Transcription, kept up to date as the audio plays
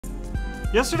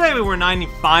Yesterday we were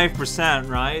 95%,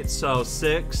 right? So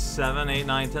 6, 7, 8,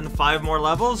 9, 10, 5 more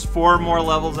levels? 4 more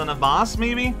levels than a boss,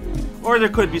 maybe? Or there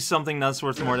could be something that's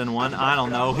worth more than 1. I don't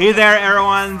know. Hey there,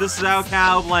 everyone. This is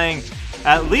raocow playing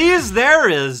At Least There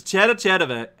Is Čeda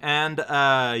Čedović. And,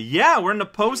 yeah, we're in the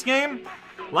post-game.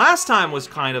 Last time was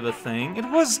kind of a thing.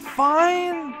 It was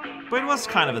fine, but it was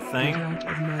kind of a thing.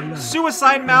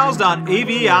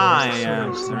 Suicidemouse.avi.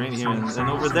 Right here. And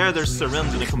over there, there's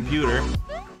syringe in a computer.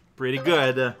 Pretty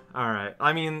good. Alright.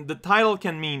 I mean, the title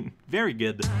can mean very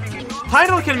good.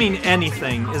 Title can mean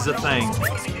anything, is a thing.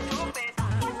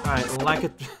 Alright, like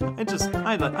it.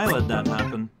 I let that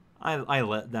happen. I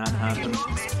let that happen.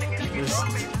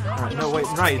 Alright, no, wait,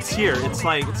 right, it's here. It's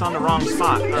like, it's on the wrong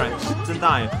spot. Alright, didn't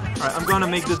die. Alright, I'm gonna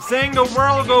make the thing, the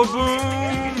world go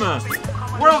boom!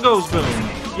 World goes boom!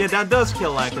 Yeah, that does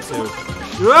kill Lakitu.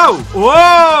 Whoa!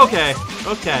 Whoa! Okay,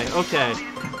 okay, okay.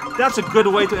 That's a good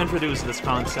way to introduce this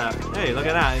concept. Hey, look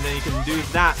at that, and then you can do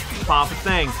that pop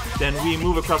thing. Then we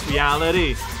move across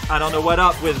reality. I don't know what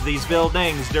up with these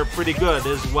buildings. They're pretty good,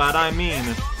 is what I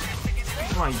mean.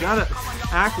 Come on, you gotta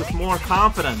act with more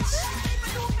confidence.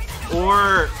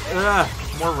 Or,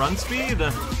 more run speed?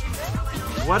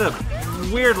 What a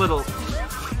weird little...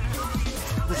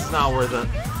 This is not worth it.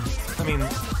 I mean,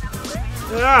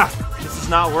 this is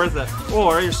not worth it.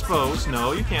 Or you're supposed...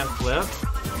 No, you can't flip.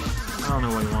 I don't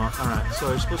know what you want. Alright, so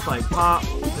you're supposed to like pop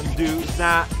and do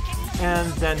that,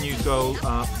 and then you go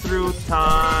through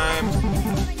time.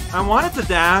 I wanted to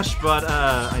dash, but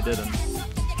I didn't.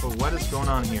 But what is going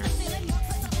on here?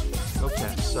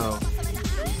 Okay, so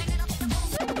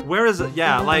where is it?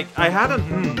 Yeah, like I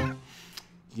hadn't.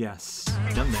 Yes,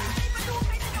 done there.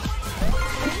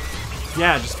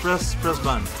 Yeah, just press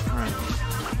button. All right.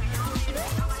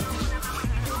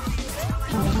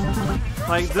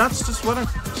 Like that's just what I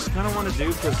just kind of want to do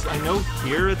because I know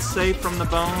here it's safe from the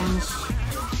bones.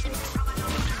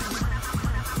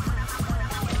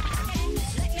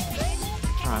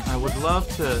 All right, I would love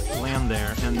to land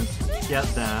there and get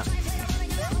that.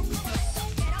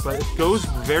 But it goes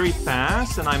very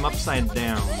fast, and I'm upside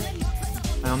down.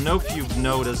 I don't know if you've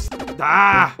noticed.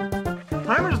 Ah!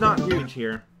 Timer's not huge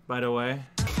here, by the way.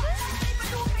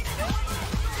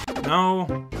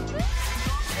 No.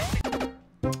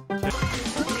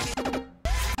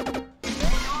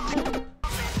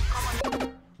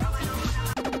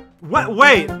 What?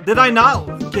 Wait, did I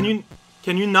not? Can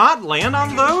you not land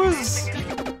on those?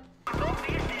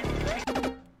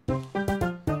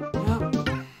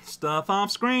 Stuff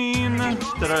off screen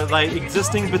that are like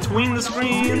existing between the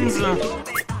screens. Really?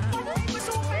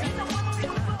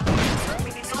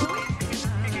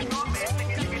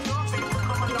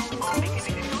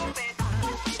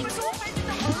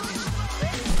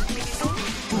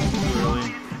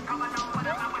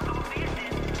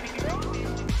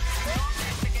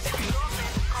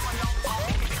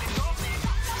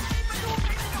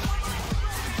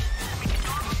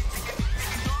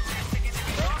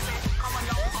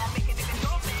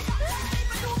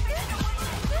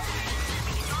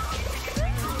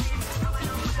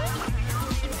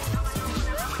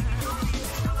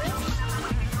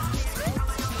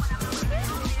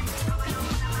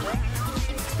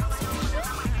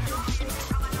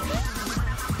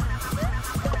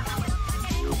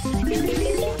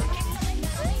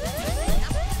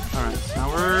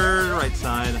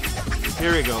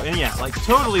 Here we go, and yeah, like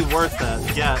totally worth it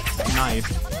to get a knife.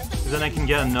 Then I can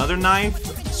get another knife.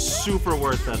 Super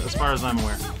worth it, as far as I'm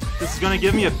aware. This is gonna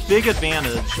give me a big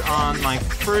advantage on my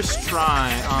first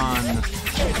try on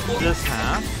this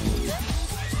half.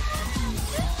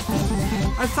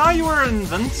 I thought you were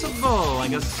invincible. I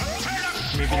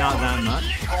guess maybe not that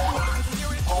much.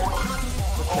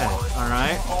 Okay,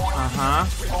 alright.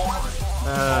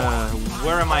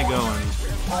 Where am I going?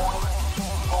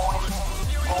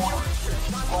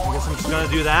 I guess I'm just gonna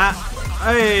do that.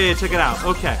 Hey, check it out.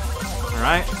 Okay.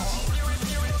 Alright.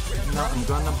 No, I'm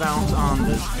gonna bounce on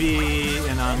this V,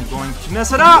 and I'm going to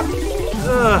mess it up!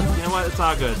 Ugh, you know what? It's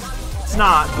all good. It's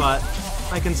not, but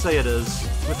I can say it is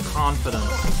with confidence.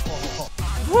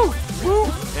 Woo!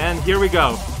 Woo! And here we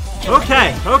go.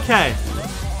 Okay, okay.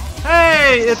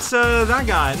 Hey, it's that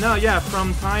guy. No, yeah,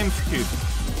 from Time Scoop.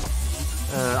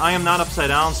 I am not upside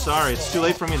down, sorry. It's too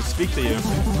late for me to speak to you.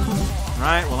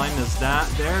 Right, well I missed that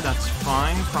there, that's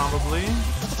fine, probably.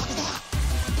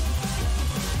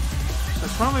 I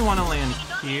probably want to land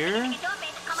here,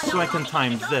 so I can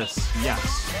time this,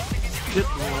 yes. Hit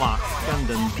lock, and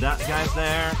then that guy's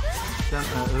there.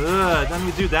 Then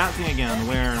we do that thing again,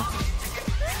 where...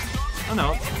 Oh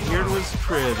no, here it was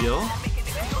trivial.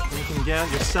 You can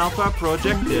get yourself a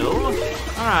projectile.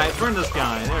 Alright, burn this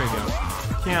guy, there we go.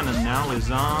 cannon now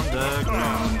is on the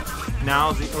ground.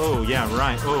 Now the... Oh, yeah,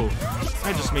 right. Oh,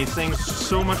 I just made things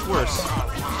so much worse.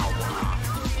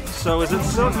 So is it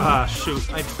so... Ah, shoot.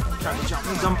 I tried to jump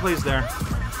in dumb place there.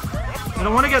 I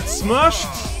don't want to get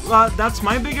smushed. That's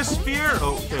my biggest fear.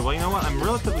 Okay, well, you know what? I'm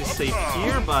relatively safe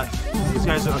here, but these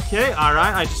guys are... Okay,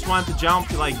 alright. I just wanted to jump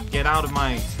to, like, get out of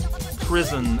my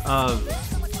prison of...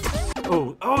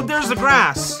 Oh, there's the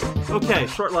grass! Okay,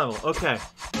 short level. Okay.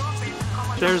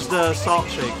 There's the salt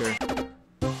shaker.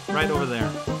 Right over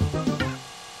there.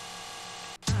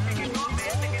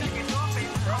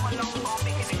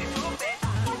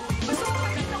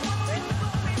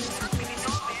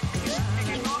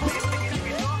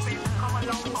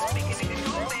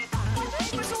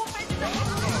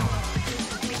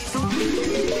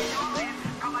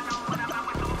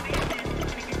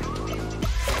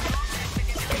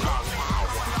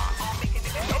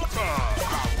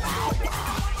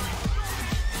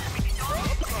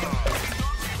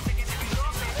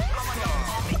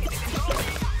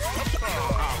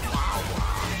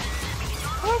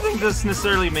 This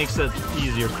necessarily makes it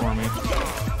easier for me.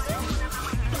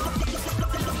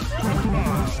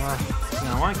 Now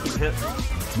I want to keep hitting.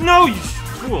 No, you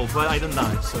fool! But I didn't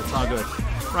die, so it's all good.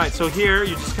 Right, so here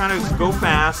you just kind of go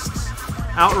fast,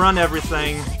 outrun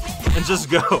everything, and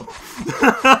just go.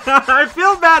 I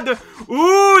feel bad.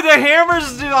 Ooh, the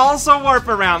hammers do also warp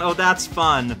around. Oh, that's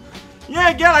fun. Yeah,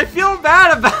 again, I feel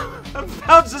bad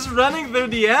about just running through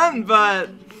the end, but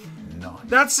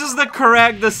that's just the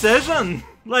correct decision.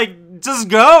 Like, just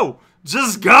go!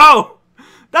 Just go!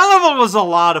 That level was a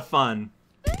lot of fun.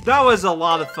 That was a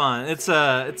lot of fun. It's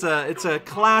a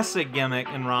classic gimmick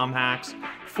in ROM hacks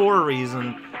for a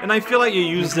reason, and I feel like you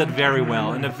used it very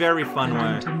well in a very fun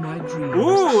way.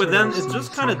 Ooh, then it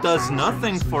just kind of does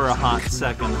nothing for a hot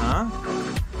second, huh?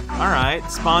 Alright,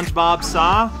 SpongeBob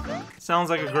Saw.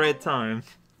 Sounds like a great time.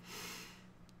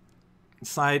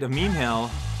 Inside a meme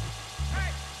hill.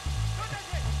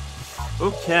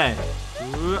 Okay.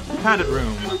 Padded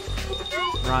room.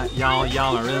 Right,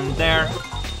 y'all are in there.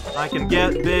 I can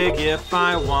get big if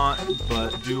I want,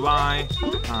 but do I?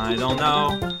 I don't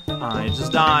know. I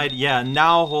just died. Yeah,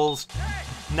 now holes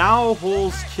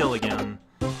kill again.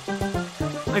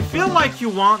 I feel like you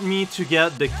want me to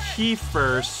get the key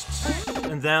first,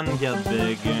 and then get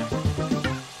big.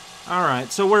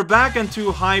 Alright, so we're back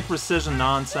into high precision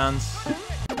nonsense.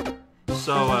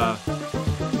 So, I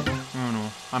don't know.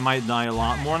 I might die a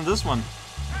lot more in this one.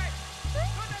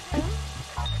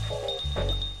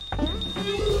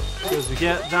 Because we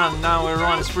get down now,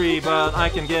 everyone is free, but I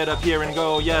can get up here and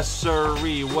go, yes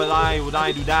sirree. Would I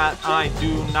do that? I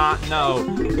do not know.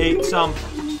 Ate some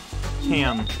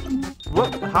can.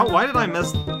 What? Why did I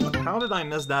miss? How did I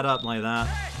mess that up like that?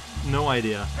 No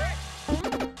idea.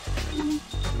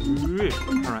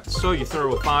 Alright, so you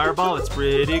throw a fireball, it's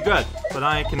pretty good. But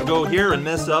I can go here and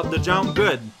mess up the jump,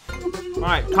 good.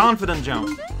 Alright, confident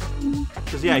jump.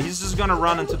 Because yeah, he's just gonna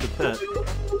run into the pit.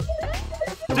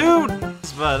 Dude!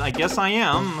 But I guess I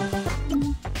am.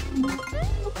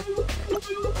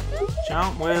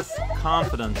 Jump with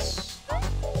confidence.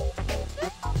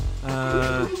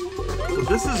 So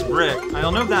this is brick. I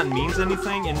don't know if that means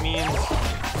anything. It means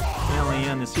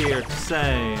alien is here to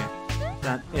say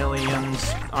that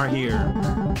aliens are here.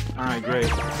 Alright, great.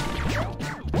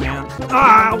 Man.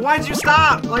 Ah! Why'd you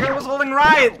stop? Like I was holding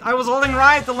right! I was holding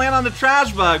right to land on the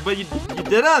trash bug, but you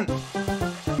didn't!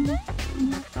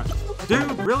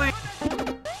 Dude, really?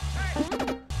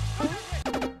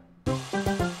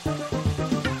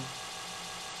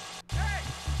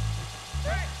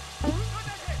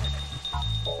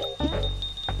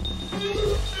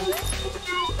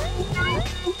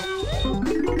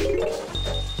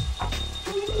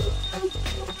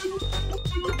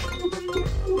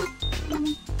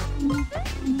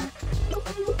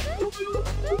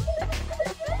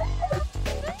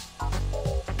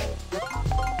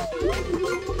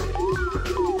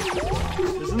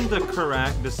 The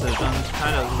correct decision to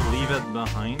kind of leave it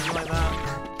behind like that?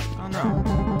 Oh no.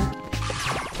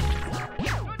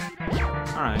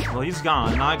 Alright, well he's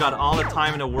gone. Now I got all the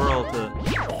time in the world to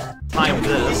time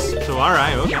this. So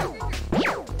alright, okay.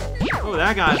 Oh,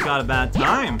 that guy's got a bad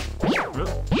time.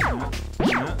 Well,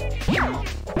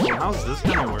 how's this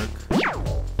gonna work?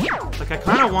 Like I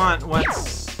kind of want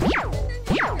what's... I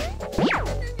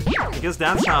guess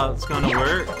that's how it's gonna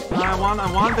work. I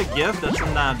want the gift that's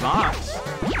in that box.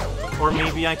 Or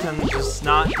maybe I can just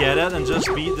not get it and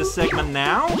just beat this segment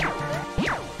now?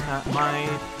 That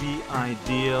might be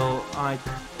ideal.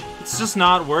 It's just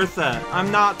not worth it. I'm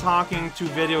not talking to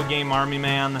Video Game Army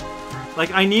Man.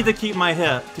 Like, I need to keep my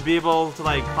hit to be able to,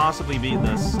 like, possibly beat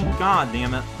this. God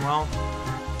damn it. Well,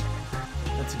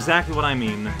 That's exactly what I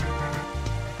mean.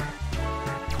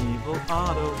 Evil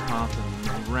auto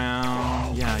popping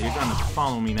around. Yeah, you're gonna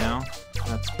follow me now.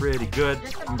 That's pretty good.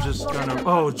 I'm just gonna...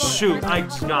 Oh, shoot. I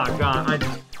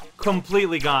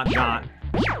completely got.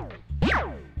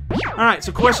 Alright,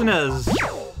 so question is...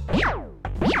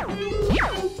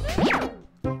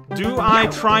 do I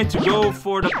try to go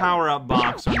for the power-up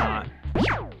box or not?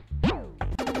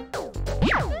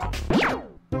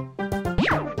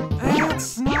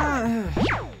 It's not...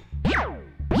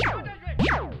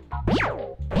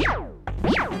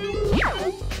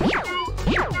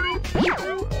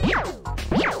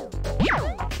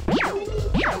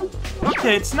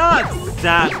 Okay, it's not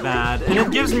that bad, and it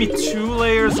gives me 2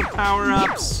 layers of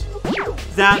power-ups.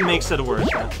 That makes it worth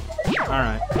it.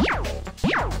 Alright.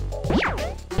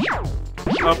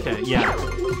 Okay, yeah.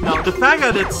 No, the fact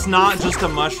that it's not just a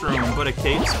mushroom, but a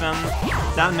cape spin,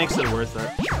 that makes it worth it.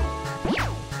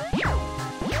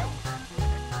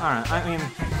 Alright, I mean,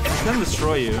 I can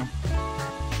destroy you.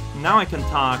 Now I can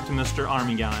talk to Mr.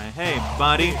 Army Guy. Hey,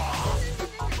 buddy.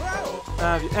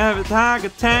 Have you ever tagged a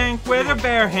tank with your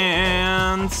bare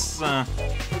hands?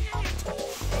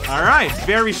 Alright,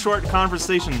 very short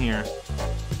conversation here.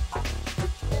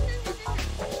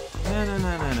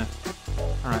 No.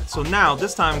 Alright, so now,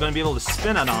 this time I'm going to be able to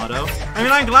spin at auto. I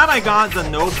mean, I'm glad I got the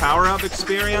no power-up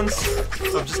experience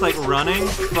of just, like, running,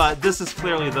 but this is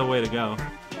clearly the way to go.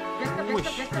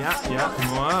 Whoosh. Yeah.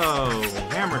 Whoa,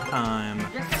 hammer time.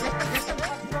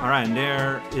 Alright, and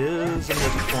there is a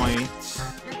midpoint.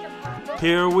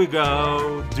 Here we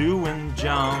go, doing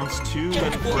jumps to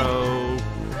and fro.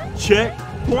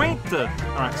 Checkpoint!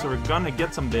 Alright, so we're gonna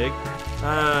get some big.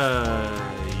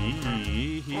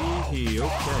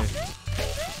 Okay.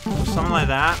 Something like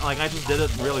that. Like, I just did it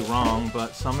really wrong,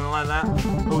 but something like that.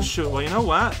 Oh, shoot. Well, you know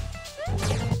what?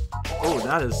 Oh,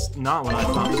 that is not what I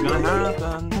thought was gonna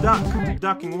happen.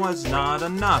 Ducking was not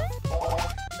enough.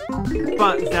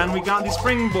 But then we got the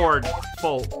springboard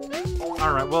fault.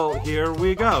 Alright, well, here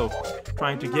we go.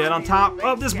 Trying to get on top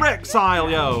of this brick tile,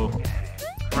 yo.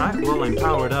 Alright, well, I'm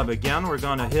powered up again. We're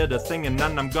gonna hit a thing and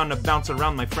then I'm gonna bounce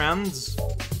around my friends.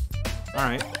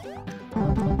 Alright.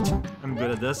 I'm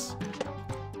good at this.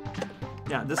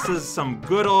 Yeah, this is some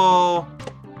good ol'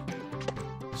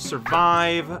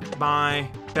 survive by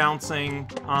bouncing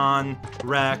on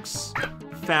Rex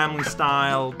family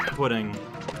style pudding.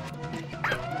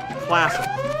 Classic.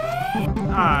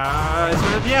 It's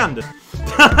at the end.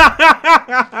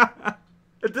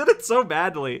 I did it so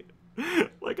badly.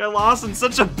 Like, I lost in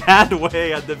such a bad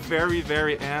way at the very,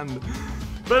 very end.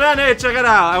 But then, hey, check it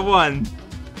out. I won.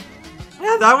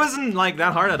 Yeah, that wasn't, like,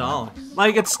 that hard at all.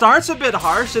 Like, it starts a bit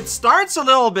harsh. It starts a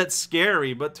little bit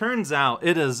scary, but turns out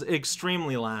it is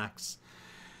extremely lax.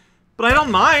 But I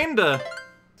don't mind.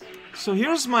 So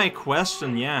here's my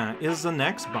question, yeah. Is the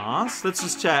next boss? Let's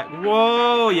just check.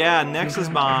 Whoa, yeah, next is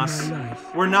boss.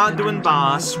 We're not doing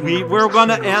boss. We're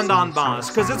gonna end on boss,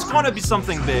 because it's gonna be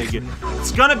something big.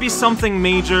 It's gonna be something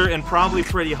major and probably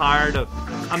pretty hard.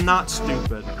 I'm not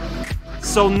stupid.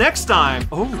 So next time...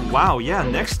 Oh, wow, yeah,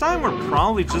 next time we're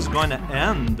probably just gonna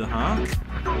end, huh?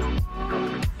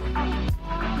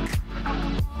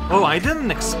 Oh, I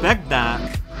didn't expect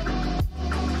that.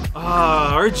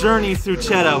 Our journey through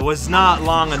Čeda was not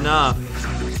long enough.